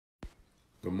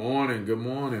Good morning. Good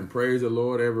morning. Praise the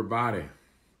Lord, everybody.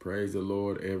 Praise the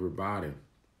Lord, everybody.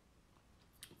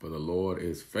 For the Lord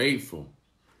is faithful.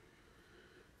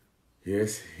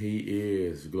 Yes, he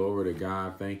is. Glory to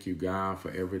God. Thank you, God, for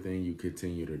everything you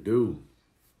continue to do.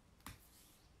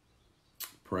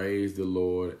 Praise the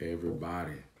Lord,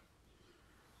 everybody.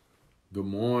 Good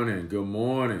morning. Good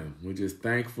morning. We're just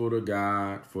thankful to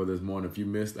God for this morning. If you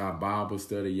missed our Bible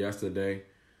study yesterday,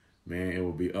 man, it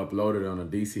will be uploaded on the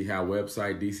DC High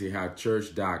website,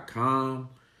 dchighchurch.com.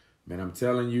 Man, I'm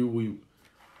telling you,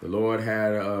 the Lord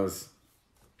had us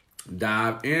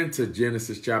dive into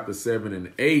Genesis chapter 7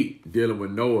 and 8, dealing with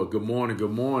Noah. Good morning,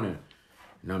 good morning.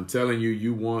 And I'm telling you,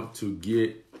 you want to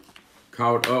get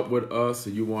caught up with us,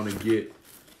 and you want to get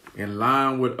in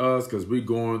line with us, because we're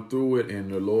going through it, and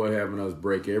the Lord having us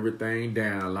break everything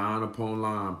down, line upon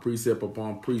line, precept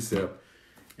upon precept,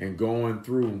 and going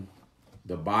through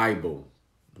the Bible.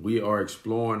 We are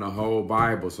exploring the whole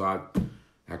Bible. So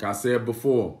like I said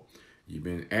before, you've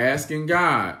been asking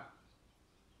God,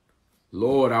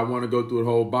 Lord, I want to go through the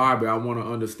whole Bible. I want to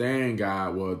understand,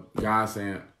 God. Well, God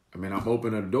saying, I'm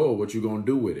opening the door. What you going to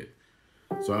do with it?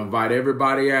 So I invite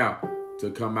everybody out to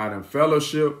come out in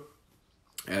fellowship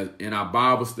in our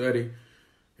Bible study.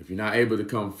 If you're not able to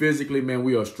come physically, man,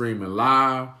 we are streaming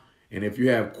live. And if you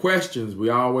have questions,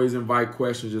 we always invite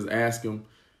questions. Just ask them.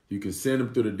 You can send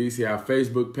them through the DCI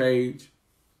Facebook page,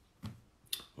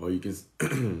 or you can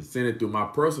send it through my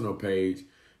personal page.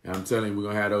 And I'm telling you, we're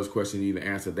going to have those questions either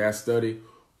answer that study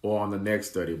or on the next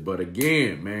study. But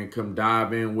again, man, come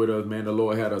dive in with us, man. The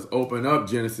Lord had us open up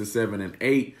Genesis 7 and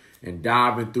 8 and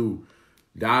diving through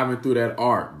that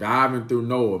ark, diving through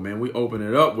Noah, man. We open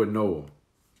it up with Noah.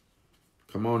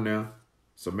 Come on now.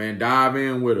 So, man, dive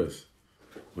in with us.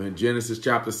 When Genesis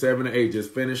chapter 7 and 8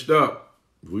 just finished up,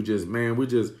 we just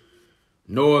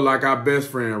Noah like our best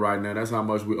friend right now. That's how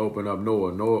much we open up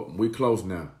Noah. Noah, we close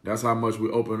now. That's how much we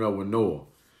open up with Noah.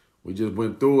 We just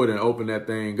went through it and opened that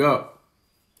thing up.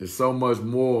 There's so much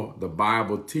more the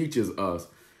Bible teaches us.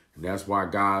 And that's why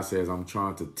God says, I'm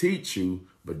trying to teach you,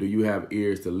 but do you have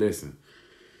ears to listen?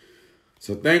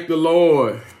 So thank the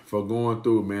Lord for going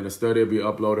through, man. The study will be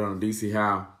uploaded on the DC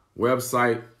High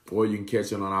website, or you can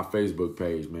catch it on our Facebook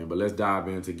page, man. But let's dive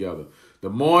in together. The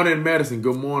morning medicine.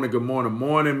 Good morning. Good morning.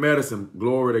 Morning medicine.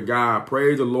 Glory to God.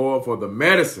 Praise the Lord for the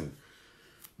medicine.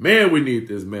 Man, we need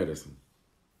this medicine.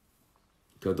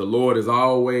 Because the Lord is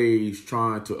always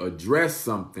trying to address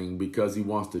something, because he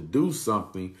wants to do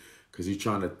something, because he's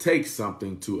trying to take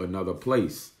something to another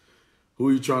place. Who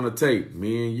are you trying to take?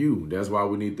 Me and you. That's why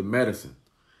we need the medicine.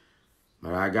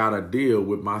 But I got to deal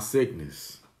with my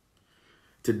sickness.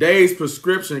 Today's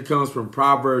prescription comes from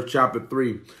Proverbs chapter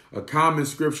 3, a common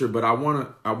scripture, but I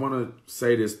want to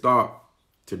say this thought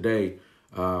today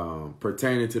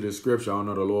pertaining to the scripture. I don't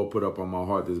know, the Lord put up on my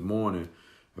heart this morning.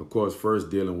 Of course, first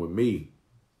dealing with me.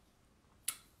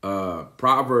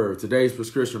 Today's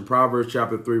prescription, Proverbs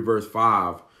chapter 3, verse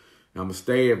 5. And I'm going to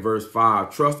stay at verse 5.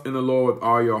 Trust in the Lord with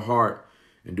all your heart,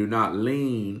 and do not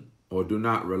lean or do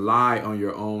not rely on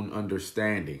your own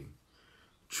understanding.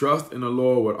 Trust in the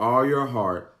Lord with all your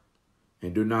heart,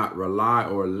 and do not rely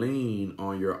or lean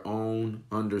on your own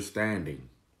understanding.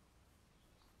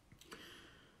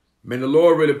 Man, the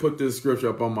Lord really put this scripture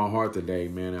up on my heart today,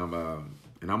 man.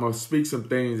 And I'm going to speak some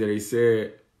things that he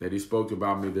said, that he spoke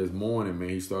about me this morning, man.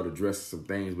 He started addressing some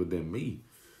things within me.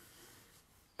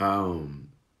 When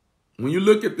you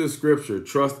look at this scripture,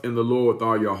 trust in the Lord with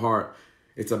all your heart,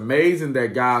 it's amazing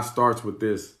that God starts with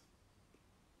this.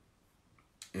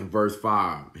 In verse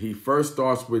 5, he first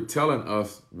starts with telling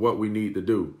us what we need to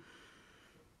do.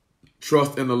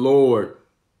 Trust in the Lord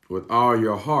with all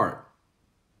your heart.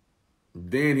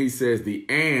 Then he says the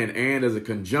and is a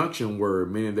conjunction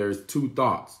word, meaning there's two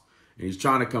thoughts, and he's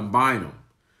trying to combine them.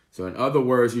 So in other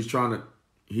words, he's trying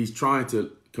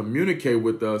to communicate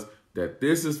with us that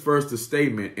this is first a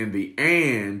statement, and the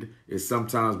and is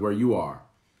sometimes where you are.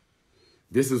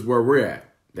 This is where we're at.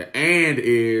 The and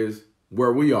is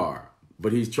where we are.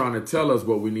 But he's trying to tell us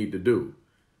what we need to do.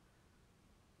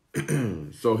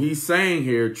 So he's saying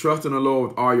here, trust in the Lord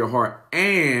with all your heart,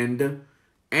 and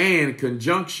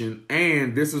conjunction,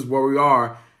 and this is where we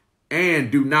are, and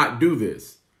do not do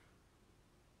this.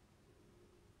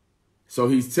 So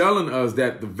he's telling us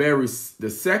that the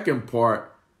second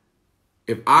part,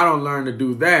 if I don't learn to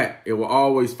do that, it will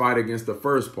always fight against the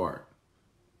first part.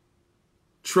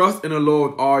 Trust in the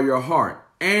Lord with all your heart,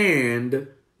 and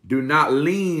do not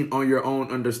lean on your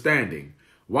own understanding.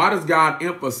 Why does God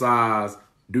emphasize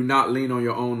do not lean on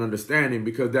your own understanding?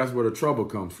 Because that's where the trouble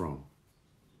comes from.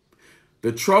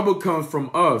 The trouble comes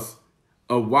from us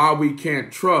of why we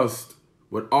can't trust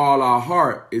with all our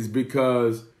heart is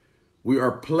because we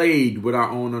are plagued with our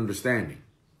own understanding.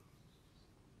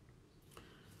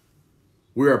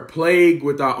 We are plagued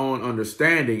with our own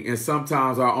understanding, and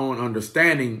sometimes our own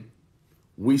understanding,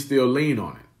 we still lean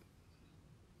on it.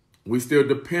 We still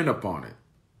depend upon it.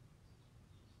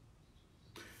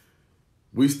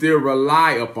 We still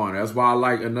rely upon it. That's why I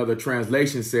like another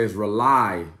translation says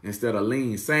rely instead of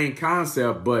lean. Same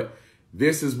concept, but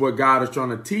this is what God is trying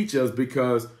to teach us,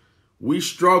 because we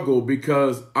struggle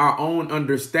because our own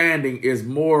understanding is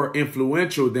more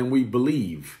influential than we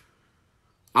believe.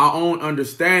 Our own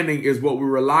understanding is what we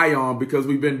rely on because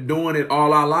we've been doing it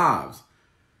all our lives.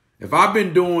 If I've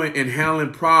been doing and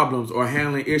handling problems or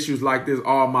handling issues like this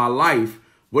all my life,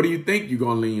 what do you think you're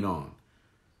going to lean on?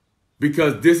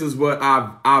 Because this is what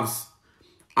I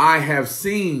have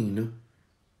seen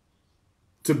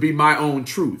to be my own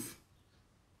truth.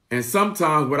 And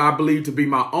sometimes what I believe to be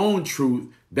my own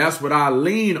truth, that's what I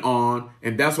lean on,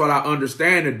 and that's what I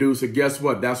understand to do. So guess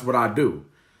what? That's what I do.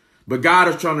 But God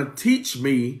is trying to teach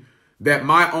me that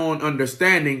my own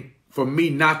understanding, for me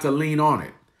not to lean on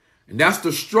it. And that's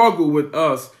the struggle with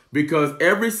us, because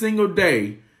every single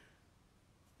day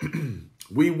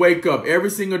we wake up. Every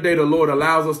single day the Lord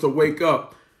allows us to wake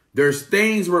up. There's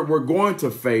things we're going to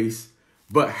face,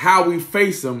 but how we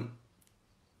face them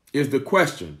is the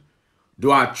question.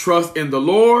 Do I trust in the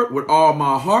Lord with all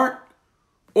my heart,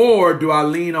 or do I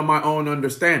lean on my own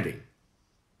understanding?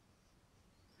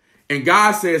 And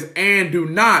God says, and do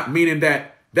not, meaning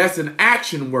that that's an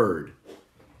action word.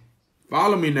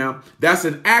 Follow me now. That's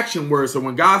an action word. So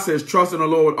when God says trust in the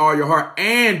Lord with all your heart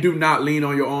and do not lean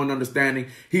on your own understanding,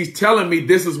 he's telling me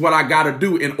this is what I got to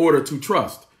do in order to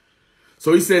trust.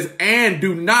 So he says, and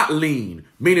do not lean,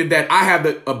 meaning that I have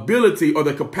the ability or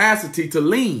the capacity to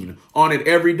lean on it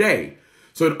every day.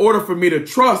 So in order for me to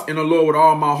trust in the Lord with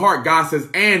all my heart, God says,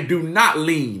 and do not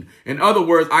lean. In other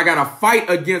words, I got to fight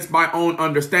against my own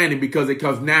understanding because it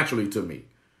comes naturally to me.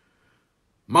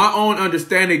 My own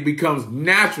understanding becomes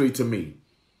naturally to me.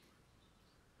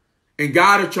 And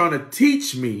God is trying to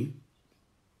teach me,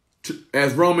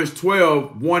 as Romans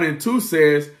 12, 1 and 2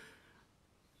 says,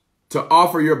 to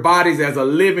offer your bodies as a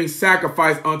living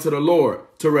sacrifice unto the Lord,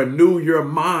 to renew your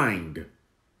mind.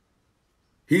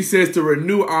 He says to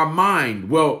renew our mind.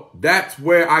 Well, that's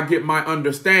where I get my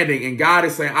understanding. And God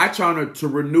is saying, I'm trying to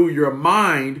renew your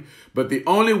mind. But the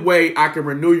only way I can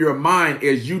renew your mind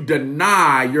is you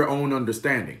deny your own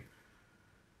understanding.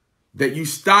 That you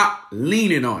stop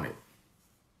leaning on it.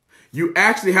 You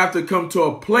actually have to come to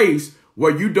a place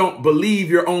where you don't believe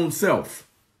your own self.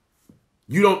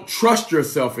 You don't trust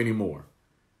yourself anymore.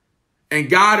 And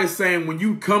God is saying when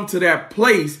you come to that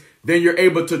place, then you're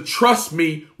able to trust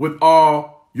me with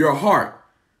all your heart.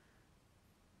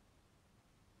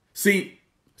 See,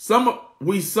 some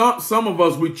of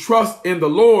us, we trust in the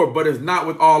Lord, but it's not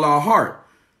with all our heart.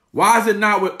 Why is it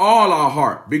not with all our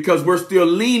heart? Because we're still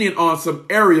leaning on some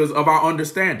areas of our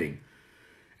understanding.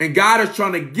 And God is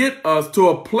trying to get us to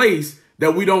a place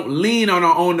that we don't lean on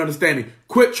our own understanding.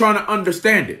 Quit trying to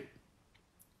understand it.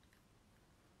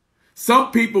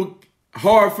 Some people,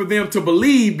 hard for them to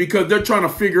believe because they're trying to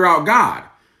figure out God.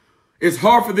 It's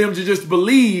hard for them to just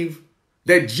believe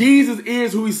that Jesus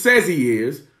is who he says he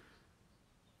is,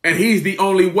 and he's the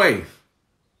only way.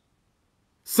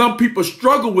 Some people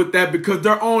struggle with that because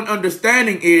their own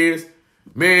understanding is,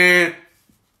 man,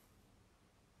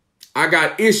 I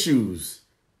got issues.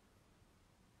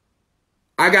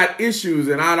 I got issues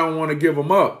and I don't want to give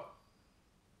them up.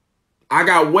 I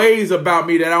got ways about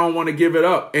me that I don't want to give it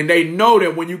up. And they know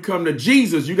that when you come to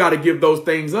Jesus, you got to give those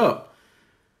things up.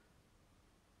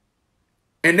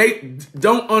 And they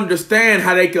don't understand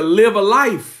how they can live a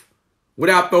life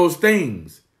without those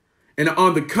things. And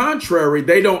on the contrary,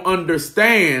 they don't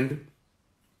understand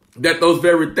that those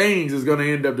very things is going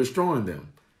to end up destroying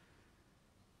them.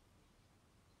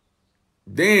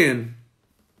 Then,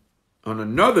 on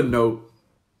another note,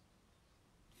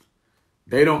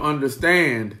 they don't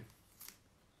understand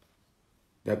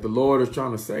that the Lord is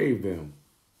trying to save them.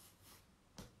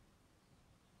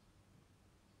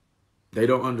 They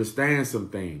don't understand some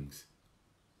things.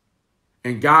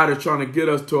 And God is trying to get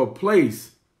us to a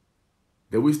place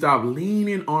that we stop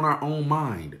leaning on our own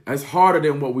mind. That's harder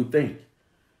than what we think.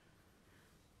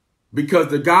 Because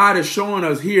the God is showing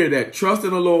us here that trust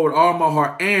in the Lord with all my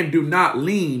heart and do not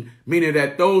lean, meaning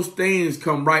that those things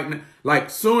come right now. Like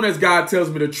soon as God tells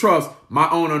me to trust, my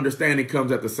own understanding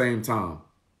comes at the same time.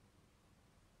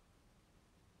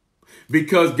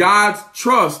 Because God's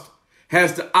trust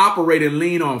has to operate and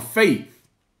lean on faith.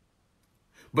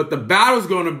 But the battle is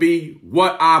going to be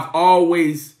what I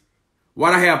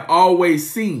have always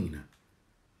seen.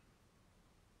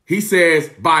 He says,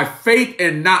 by faith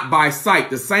and not by sight.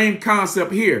 The same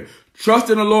concept here. Trust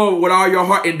in the Lord with all your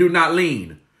heart and do not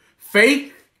lean.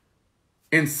 Faith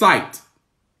and sight.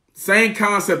 Same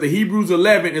concept. The Hebrews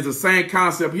 11 is the same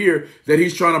concept here that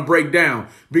he's trying to break down,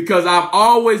 because I've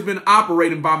always been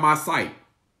operating by my sight.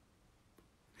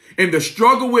 And the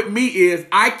struggle with me is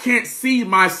I can't see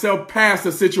myself past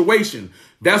the situation.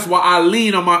 That's why I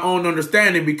lean on my own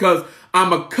understanding, because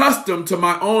I'm accustomed to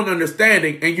my own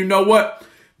understanding. And you know what?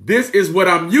 This is what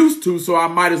I'm used to, so I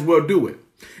might as well do it.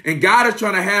 And God is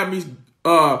trying to have me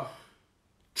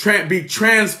be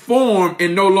transformed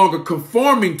and no longer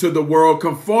conforming to the world,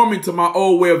 conforming to my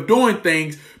old way of doing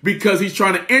things, because he's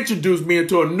trying to introduce me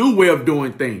into a new way of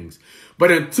doing things. But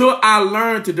until I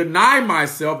learn to deny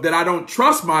myself, that I don't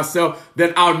trust myself,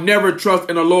 then I'll never trust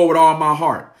in the Lord with all my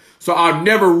heart. So I'll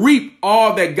never reap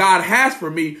all that God has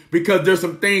for me, because there's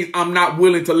some things I'm not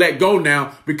willing to let go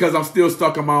now because I'm still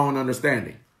stuck in my own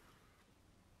understanding.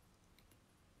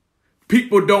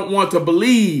 People don't want to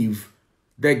believe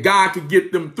that God could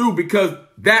get them through, because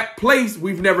that place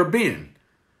we've never been.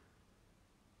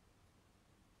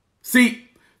 See,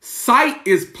 sight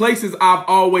is places I've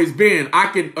always been. I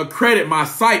can accredit my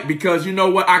sight because you know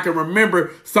what? I can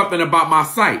remember something about my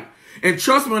sight. And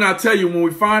trust me when I tell you, when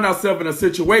we find ourselves in a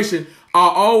situation,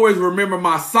 I'll always remember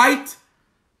my sight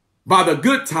by the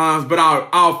good times, but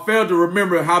I'll fail to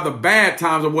remember how the bad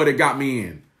times are what it got me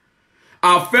in.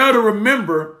 I'll fail to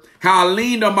remember how I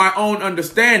leaned on my own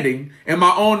understanding, and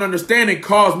my own understanding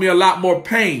caused me a lot more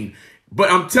pain.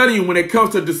 But I'm telling you, when it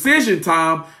comes to decision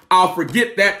time, I'll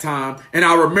forget that time, and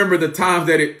I'll remember the times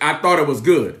that I thought it was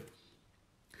good.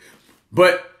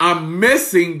 But I'm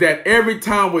missing that every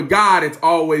time with God, it's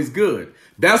always good.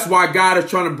 That's why God is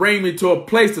trying to bring me to a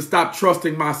place to stop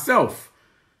trusting myself.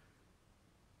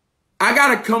 I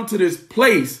got to come to this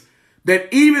place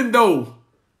that even though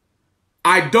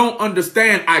I don't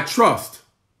understand, I trust.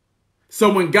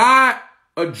 So when God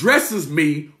addresses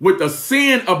me with a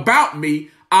sin about me,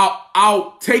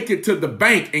 I'll take it to the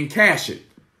bank and cash it.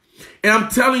 And I'm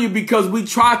telling you, because we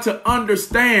try to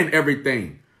understand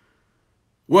everything.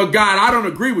 Well, God, I don't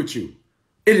agree with you.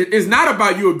 It's not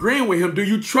about you agreeing with him. Do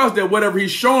you trust that whatever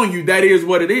he's showing you, that is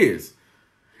what it is?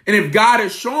 And if God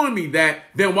is showing me that,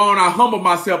 then why don't I humble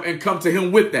myself and come to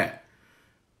him with that?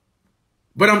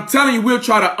 But I'm telling you, we'll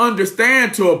try to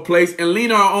understand to a place and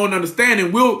lean on our own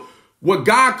understanding. What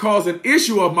God calls an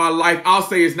issue of my life, I'll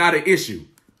say is not an issue.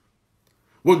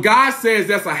 What God says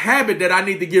that's a habit that I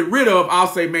need to get rid of, I'll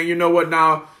say, man, you know what?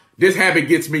 Now this habit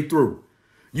gets me through.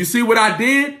 You see what I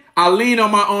did? I lean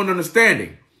on my own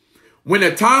understanding. When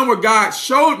the time where God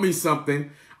showed me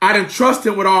something, I didn't trust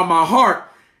him with all my heart,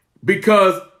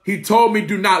 because he told me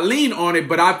do not lean on it.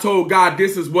 But I told God,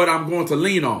 this is what I'm going to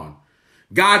lean on.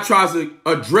 God tries to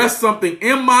address something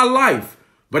in my life,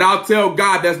 but I'll tell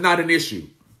God that's not an issue.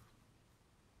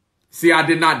 See, I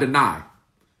did not deny.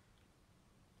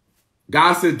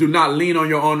 God says, do not lean on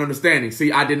your own understanding.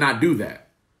 See, I did not do that.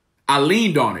 I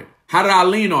leaned on it. How did I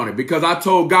lean on it? Because I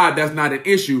told God that's not an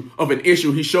issue of an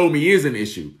issue he showed me is an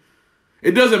issue.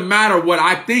 It doesn't matter what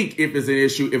I think if it's an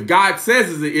issue. If God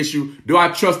says it's an issue, do I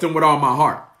trust him with all my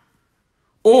heart?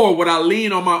 Or would I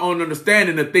lean on my own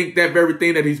understanding to think that very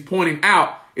thing that he's pointing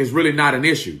out is really not an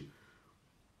issue?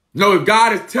 No, if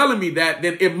God is telling me that,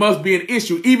 then it must be an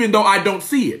issue, even though I don't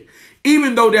see it.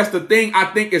 Even though that's the thing I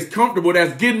think is comfortable,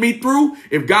 that's getting me through,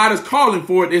 if God is calling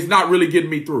for it, it's not really getting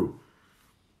me through.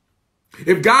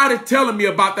 If God is telling me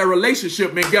about that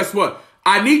relationship, man, guess what?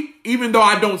 Even though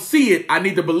I don't see it, I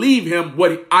need to believe him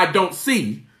what I don't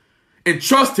see and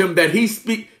trust him that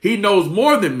he knows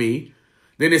more than me.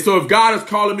 So if God is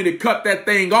calling me to cut that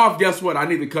thing off, guess what? I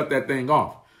need to cut that thing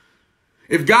off.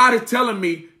 If God is telling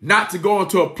me not to go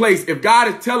into a place, if God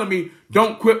is telling me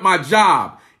don't quit my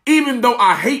job, even though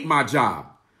I hate my job,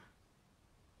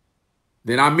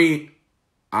 then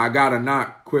I gotta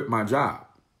not quit my job.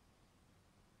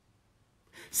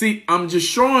 See, I'm just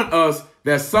showing us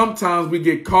that sometimes we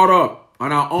get caught up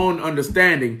on our own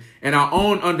understanding, and our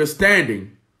own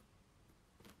understanding,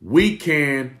 we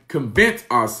can convince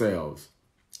ourselves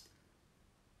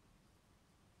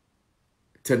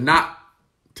to not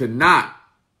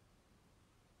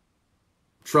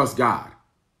trust God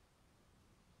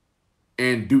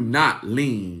and do not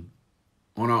lean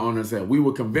on our own understanding. We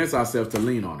will convince ourselves to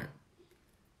lean on it.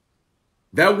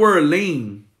 That word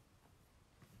lean,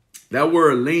 in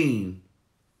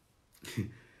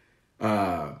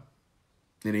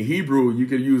the Hebrew, you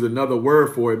could use another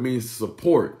word for it. It means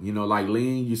support. You know, like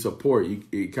lean, you support.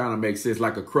 It kind of makes sense,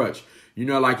 like a crutch. You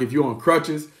know, like if you're on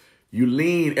crutches, you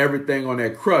lean everything on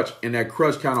that crutch, and that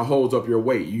crutch kind of holds up your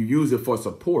weight. You use it for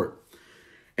support.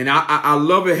 And I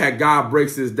love it how God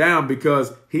breaks this down,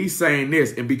 because he's saying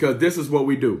this, and because this is what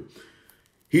we do.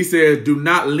 He says, do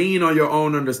not lean on your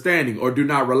own understanding, or do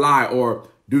not rely, or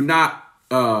do not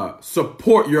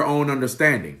support your own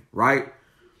understanding, right?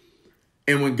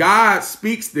 And when God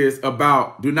speaks this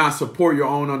about do not support your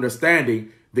own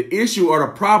understanding, the issue or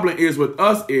the problem is with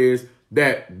us is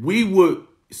that we would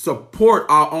support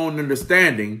our own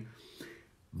understanding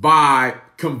by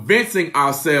convincing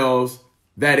ourselves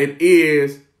that it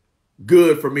is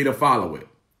good for me to follow it.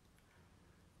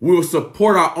 We will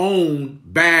support our own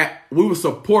we will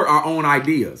support our own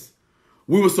ideas.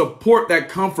 We will support that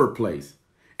comfort place.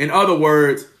 In other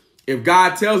words, if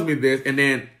God tells me this and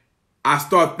then I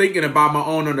start thinking about my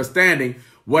own understanding,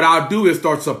 what I'll do is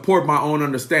start support my own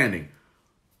understanding.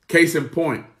 Case in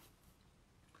point,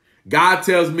 God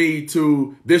tells me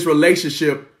this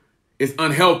relationship is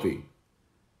unhealthy,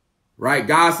 right?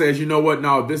 God says, you know what?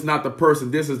 No, this is not the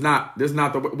person. This is not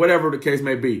the, whatever the case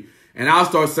may be. And I'll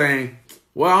start saying,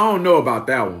 well, I don't know about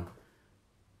that one.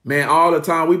 Man, all the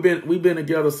time we've been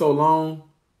together so long.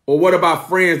 Or what about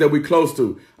friends that we close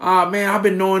to? Man, I've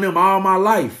been knowing them all my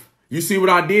life. You see what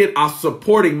I did? I'm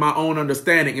supporting my own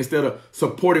understanding instead of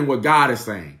supporting what God is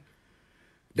saying.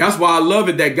 That's why I love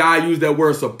it that God used that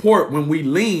word support when we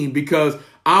lean, because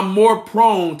I'm more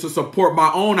prone to support my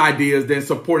own ideas than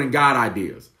supporting God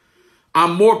ideas.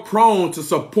 I'm more prone to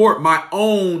support my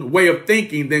own way of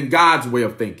thinking than God's way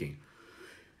of thinking.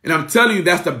 And I'm telling you,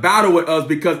 that's the battle with us,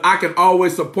 because I can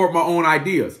always support my own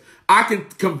ideas. I can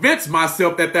convince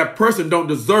myself that that person don't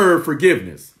deserve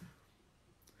forgiveness,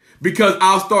 because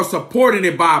I'll start supporting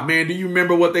it by, man, do you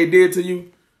remember what they did to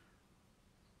you?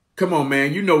 Come on,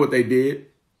 man, you know what they did.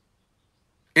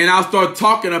 And I'll start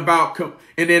talking about,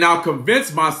 and then I'll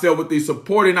convince myself with these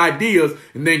supporting ideas.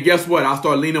 And then guess what? I'll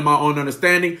start leaning on my own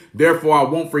understanding. Therefore, I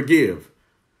won't forgive.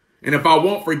 And if I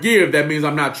won't forgive, that means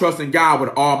I'm not trusting God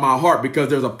with all my heart, because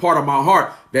there's a part of my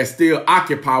heart that's still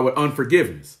occupied with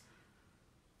unforgiveness.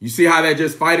 You see how they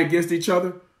just fight against each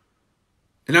other?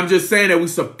 And I'm just saying that we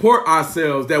support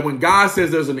ourselves, that when God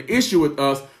says there's an issue with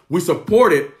us, we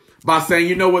support it by saying,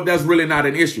 you know what, that's really not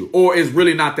an issue, or it's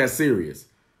really not that serious.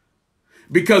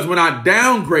 Because when I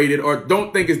downgrade it or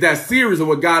don't think it's that serious of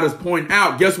what God is pointing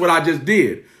out, guess what I just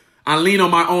did? I lean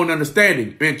on my own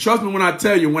understanding. And trust me when I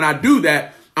tell you, when I do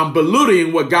that, I'm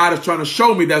belittling what God is trying to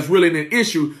show me that's really an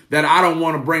issue that I don't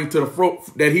want to bring to the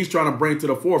front, that he's trying to bring to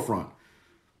the forefront.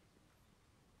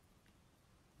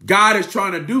 God is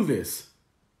trying to do this.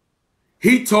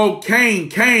 He told Cain,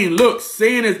 look,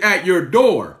 sin is at your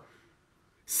door.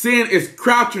 Sin is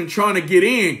crouching, trying to get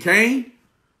in, Cain.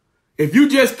 If you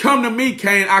just come to me,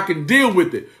 Cain, I can deal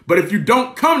with it. But if you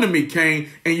don't come to me, Cain,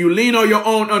 and you lean on your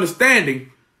own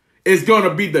understanding, it's going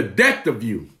to be the death of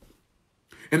you.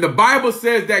 And the Bible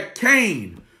says that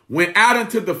Cain went out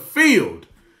into the field.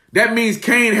 That means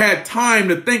Cain had time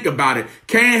to think about it.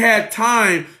 Cain had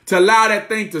time to allow that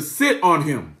thing to sit on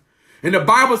him. And the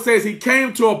Bible says he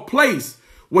came to a place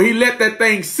where he let that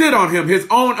thing sit on him, his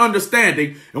own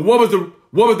understanding. And what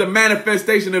was the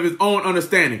manifestation of his own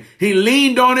understanding? He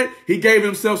leaned on it. He gave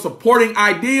himself supporting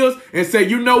ideas and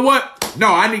said, you know what? No,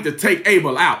 I need to take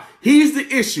Abel out. He's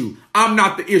the issue. I'm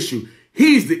not the issue.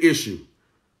 He's the issue.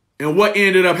 And what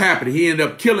ended up happening? He ended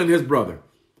up killing his brother.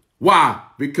 Why?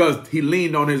 Because he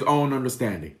leaned on his own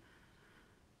understanding.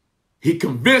 He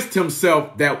convinced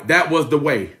himself that that was the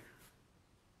way.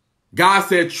 God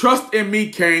said, trust in me,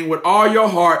 Cain, with all your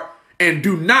heart, and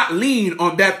do not lean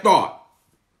on that thought.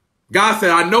 God said,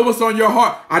 I know what's on your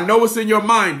heart. I know what's in your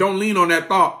mind. Don't lean on that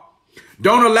thought.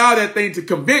 Don't allow that thing to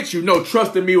convince you. No,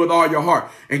 trust in me with all your heart.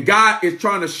 And God is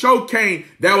trying to show Cain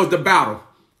that was the battle.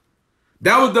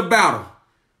 That was the battle.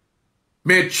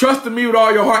 Man, trust in me with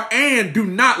all your heart and do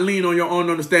not lean on your own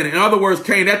understanding. In other words,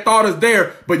 Cain, that thought is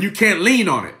there, but you can't lean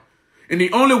on it. And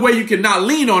the only way you cannot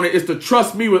lean on it is to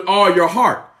trust me with all your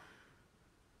heart.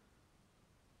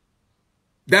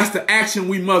 That's the action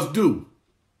we must do.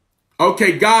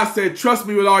 Okay, God said, trust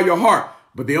me with all your heart.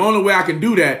 But the only way I can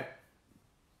do that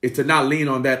is to not lean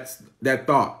on that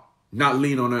thought, not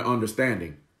lean on that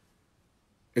understanding.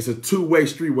 It's a two-way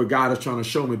street where God is trying to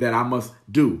show me that I must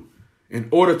do. In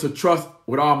order to trust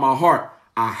with all my heart,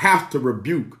 I have to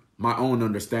rebuke my own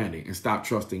understanding and stop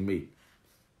trusting me.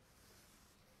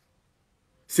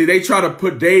 See, they try to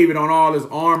put David on all his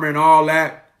armor and all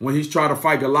that when he's trying to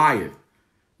fight Goliath.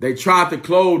 They tried to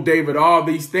clothe David all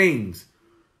these things.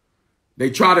 They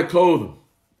tried to clothe him.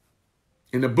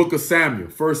 In the book of Samuel,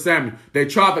 1 Samuel, they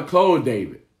tried to clothe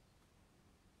David.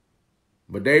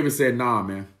 But David said, nah,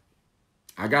 man,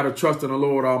 I got to trust in the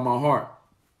Lord with all my heart.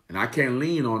 And I can't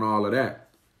lean on all of that.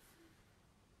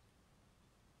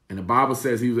 And the Bible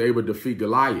says he was able to defeat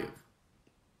Goliath.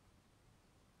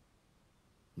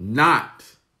 Not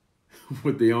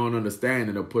with their own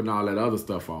understanding of putting all that other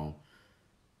stuff on.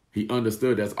 He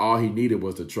understood that's all he needed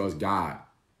was to trust God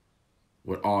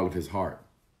with all of his heart.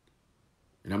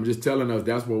 And I'm just telling us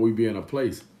that's where we be in a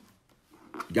place.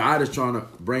 God is trying to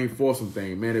bring forth some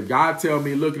things. Man, if God tells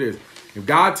me, look at this. If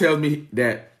God tells me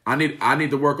that I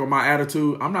need to work on my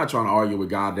attitude, I'm not trying to argue with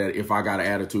God that if I got an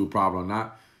attitude problem or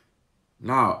not.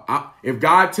 No, if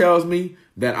God tells me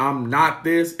that I'm not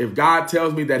this, if God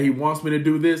tells me that he wants me to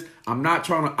do this, I'm not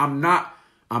trying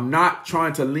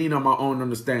to lean on my own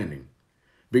understanding.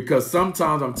 Because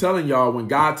sometimes I'm telling y'all, when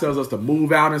God tells us to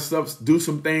move out and stuff, do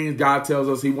some things, God tells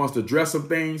us he wants to address some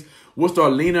things, we'll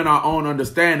start leaning on our own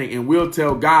understanding and we'll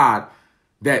tell God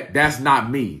that that's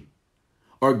not me.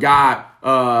 Or God,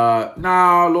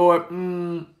 no,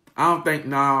 Lord,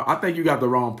 I think you got the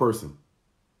wrong person.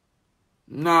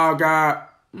 No, God,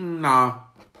 no,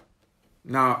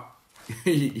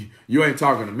 you ain't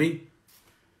talking to me.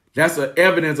 That's an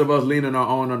evidence of us leaning on our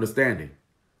own understanding.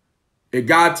 If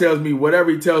God tells me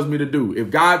whatever he tells me to do,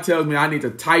 if God tells me I need to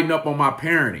tighten up on my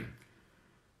parenting,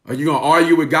 are you going to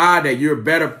argue with God that you're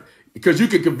better? Because you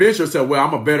can convince yourself, well,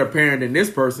 I'm a better parent than this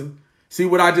person. See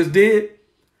what I just did?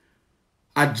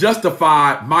 I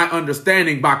justified my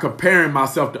understanding by comparing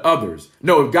myself to others.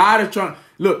 No, if God is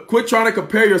quit trying to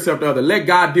compare yourself to others. Let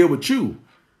God deal with you.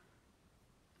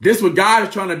 This is what God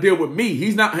is trying to deal with me.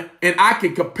 He's not, and I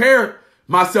can compare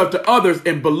myself to others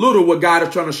and belittle what God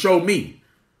is trying to show me.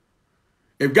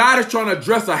 If God is trying to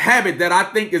address a habit that I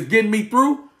think is getting me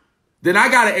through, then I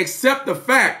got to accept the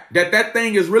fact that that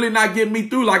thing is really not getting me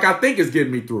through like I think it's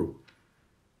getting me through.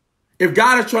 If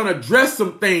God is trying to address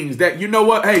some things that, you know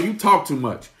what, hey, you talk too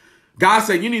much. God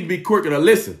said you need to be quicker to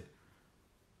listen.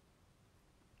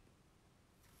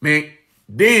 Man,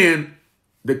 then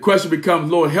the question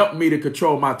becomes, Lord, help me to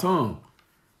control my tongue.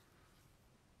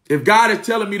 If God is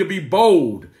telling me to be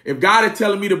bold, if God is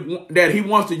telling me that he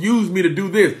wants to use me to do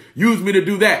this, use me to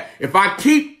do that. If I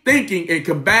keep thinking and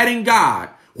combating God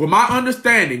with my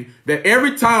understanding that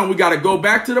every time we got to go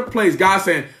back to the place, God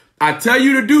saying, I tell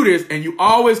you to do this, and you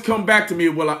always come back to me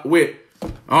with,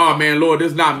 oh man, Lord,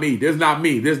 this is not me. This is not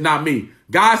me. This is not me.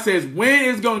 God says, when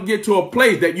it's going to get to a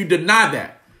place that you deny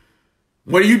that,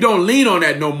 when you don't lean on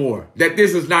that no more, that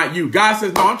this is not you. God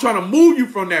says, no, I'm trying to move you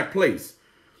from that place.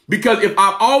 Because if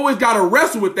I've always got to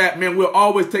wrestle with that, man, we'll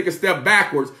always take a step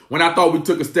backwards when I thought we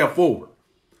took a step forward.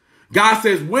 God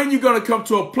says, when you're going to come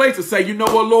to a place to say, you know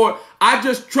what, Lord, I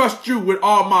just trust you with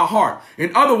all my heart.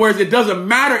 In other words, it doesn't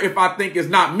matter if I think it's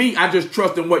not me. I just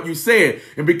trust in what you said.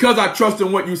 And because I trust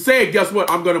in what you said, guess what?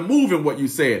 I'm going to move in what you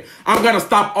said. I'm going to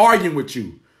stop arguing with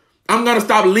you. I'm going to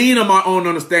stop leaning on my own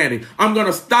understanding. I'm going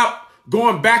to stop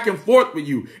going back and forth with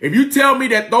you. If you tell me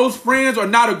that those friends are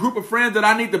not a group of friends that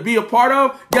I need to be a part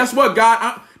of, guess what,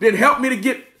 God? Then help me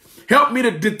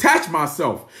to detach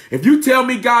myself. If you tell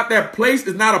me, God, that place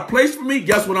is not a place for me,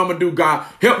 guess what I'm going to do, God?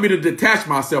 Help me to detach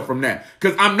myself from that,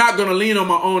 because I'm not going to lean on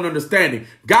my own understanding.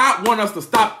 God wants us to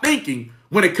stop thinking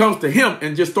when it comes to him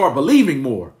and just start believing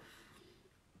more.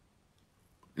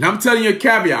 And I'm telling you a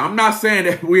caveat. I'm not saying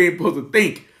that we ain't supposed to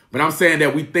think, but I'm saying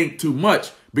that we think too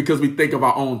much because we think of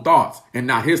our own thoughts and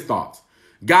not his thoughts.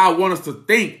 God wants us to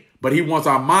think, but he wants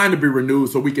our mind to be renewed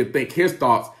so we can think his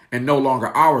thoughts and no longer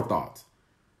our thoughts.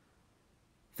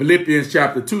 Philippians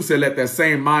chapter 2 said, let that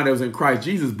same mind that was in Christ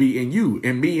Jesus be in you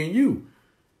and me in you.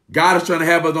 God is trying to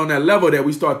have us on that level that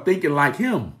we start thinking like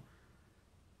him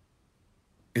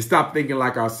and stop thinking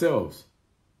like ourselves.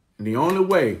 And the only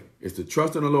way is to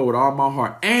trust in the Lord with all my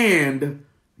heart and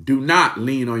do not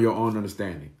lean on your own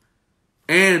understanding.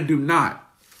 And do not.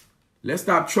 Let's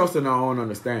stop trusting our own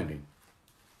understanding.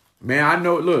 Man, I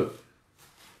know, look,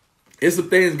 it's some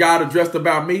things God addressed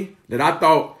about me that I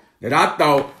thought that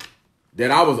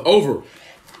I was over.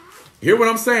 Hear what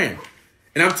I'm saying?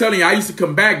 And I'm telling you, I used to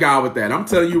combat God with that. I'm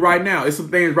telling you right now, it's some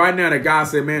things right now that God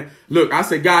said, man, look, I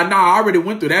said, God, I already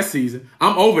went through that season.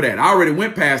 I'm over that. I already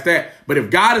went past that. But if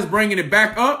God is bringing it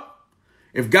back up,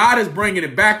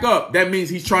 that means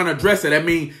he's trying to address it. That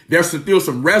means there's still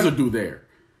some residue there.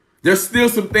 There's still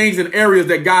some things in areas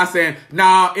that God's saying,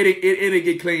 nah, it'll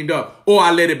get cleaned up, or I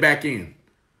let it back in.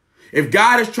 If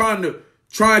God is trying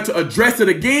to address it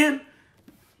again,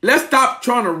 let's stop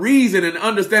trying to reason and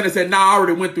understand and say, nah, I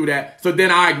already went through that. So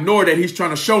then I ignore that he's trying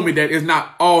to show me that it's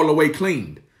not all the way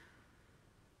cleaned.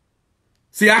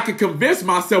 See, I can convince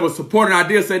myself with supporting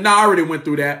ideas, say, nah, I already went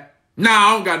through that. Nah,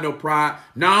 I don't got no pride.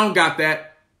 Nah, I don't got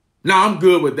that. Nah, I'm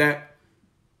good with that.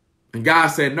 And God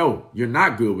said, no, you're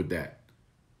not good with that.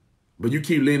 But you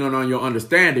keep leaning on your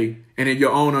understanding, and in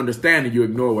your own understanding, you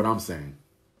ignore what I'm saying.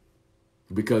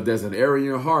 because there's an area in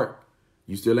your heart.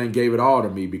 You still ain't gave it all to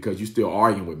me because you still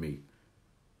arguing with me.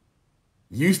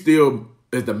 You still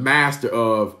is the master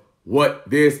of what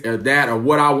this or that or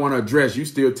what I want to address. You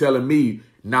still telling me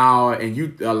now, and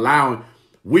you allowing,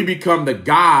 we become the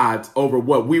gods over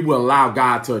what we will allow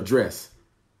God to address.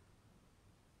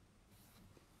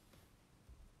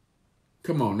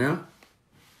 Come on now.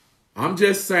 I'm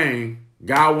just saying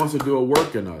God wants to do a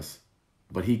work in us,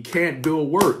 but he can't do a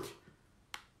work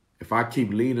if I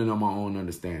keep leaning on my own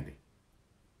understanding.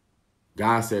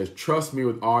 God says, trust me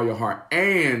with all your heart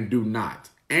and do not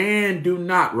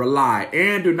rely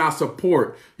and do not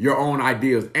support your own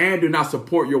ideas and do not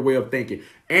support your way of thinking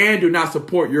and do not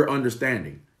support your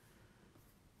understanding.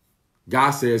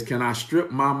 God says, can I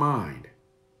strip my mind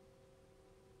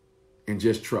and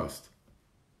just trust?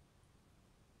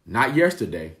 Not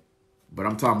yesterday, but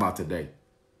I'm talking about today.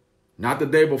 Not the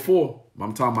day before, but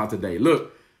I'm talking about today.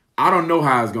 Look, I don't know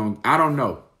how it's going. I don't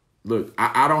know. Look,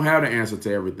 I don't have the answer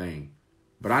to everything,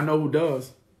 but I know who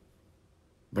does.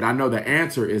 But I know the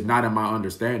answer is not in my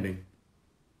understanding.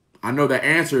 I know the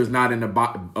answer is not in the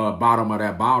bottom of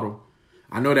that bottle.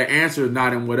 I know the answer is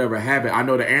not in whatever habit. I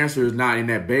know the answer is not in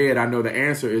that bed. I know the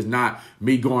answer is not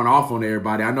me going off on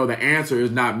everybody. I know the answer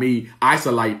is not me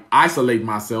isolate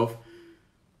myself.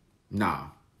 Nah.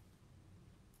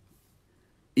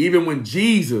 Even when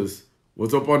Jesus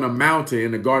was up on the mountain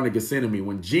in the Garden of Gethsemane,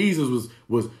 when Jesus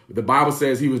was the Bible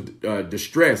says he was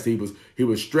distressed. He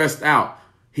was stressed out.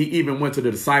 He even went to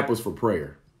the disciples for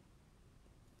prayer.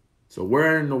 So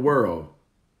where in the world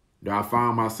do I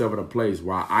find myself in a place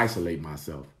where I isolate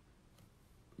myself?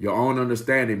 Your own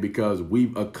understanding, because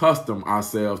we've accustomed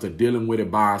ourselves to dealing with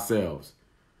it by ourselves.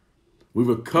 We've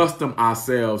accustomed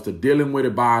ourselves to dealing with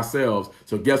it by ourselves.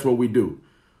 So guess what we do?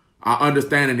 Our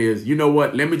understanding is, you know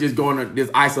what? Let me just go into this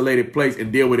isolated place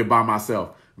and deal with it by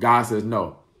myself. God says,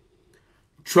 no.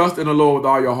 Trust in the Lord with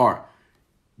all your heart.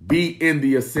 Be in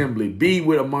the assembly. Be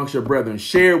with amongst your brethren.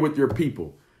 Share with your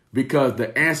people. Because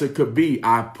the answer could be,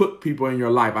 I put people in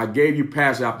your life. I gave you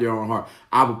passion after your own heart.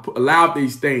 I've allowed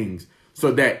these things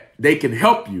so that they can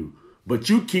help you. But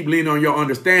you keep leaning on your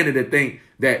understanding to think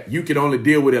that you can only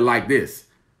deal with it like this.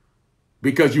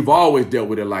 Because you've always dealt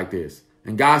with it like this.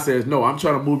 And God says, no, I'm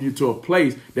trying to move you to a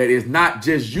place that is not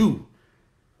just you.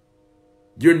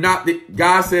 You're not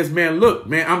God says, man, look,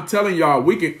 man, I'm telling y'all,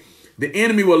 the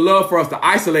enemy would love for us to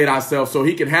isolate ourselves so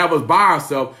he can have us by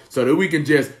ourselves so that we can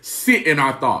just sit in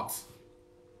our thoughts.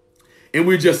 And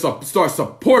we just start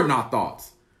supporting our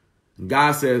thoughts. And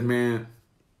God says, man,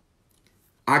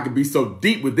 I could be so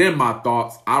deep within my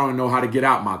thoughts, I don't know how to get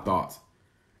out my thoughts.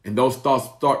 And those thoughts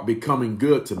start becoming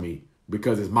good to me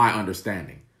because it's my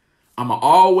understanding. I'm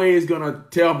always going to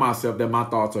tell myself that my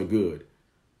thoughts are good.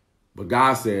 But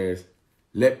God says,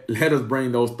 let us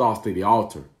bring those thoughts to the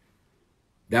altar.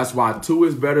 That's why 2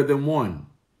 is better than 1.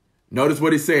 Notice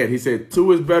what he said. He said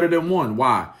 2 is better than 1.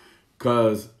 Why?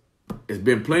 Because it's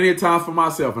been plenty of times for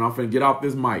myself, and I'm finna get off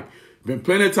this mic. Been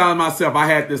plenty of times myself, I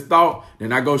had this thought,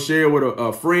 then I go share it with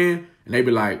a friend, and they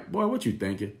be like, boy, what you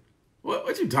thinking?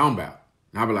 What you talking about?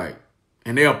 And I be like,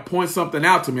 and they'll point something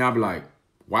out to me. I'll be like,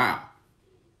 wow,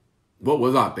 what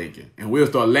was I thinking? And we'll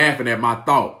start laughing at my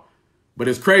thought. But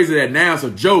it's crazy that now it's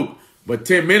a joke, but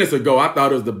 10 minutes ago, I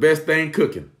thought it was the best thing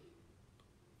cooking.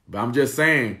 But I'm just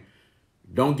saying,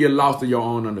 don't get lost in your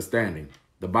own understanding.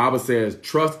 The Bible says,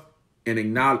 trust and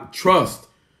acknowledge,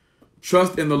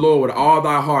 trust in the Lord with all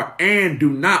thy heart and do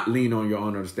not lean on your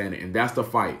own understanding. And that's the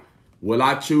fight. Will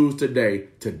I choose today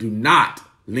to do not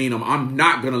lean on? I'm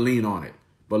not going to lean on it.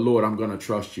 But Lord, I'm going to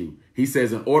trust you. He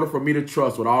says, in order for me to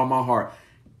trust with all my heart,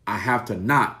 I have to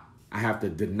deny, I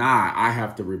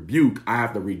have to rebuke, I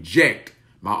have to reject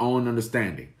my own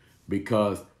understanding,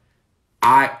 because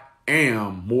I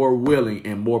am more willing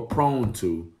and more prone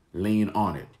to lean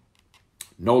on it.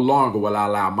 No longer will I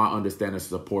allow my understanding to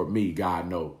support me. God,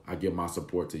 no, I give my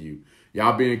support to you.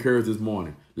 Y'all be encouraged this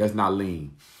morning. Let's not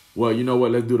lean. Well, you know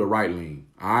what? Let's do the right lean.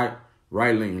 All right.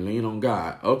 Right lean. Lean on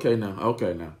God. Okay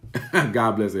now.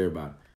 God bless everybody.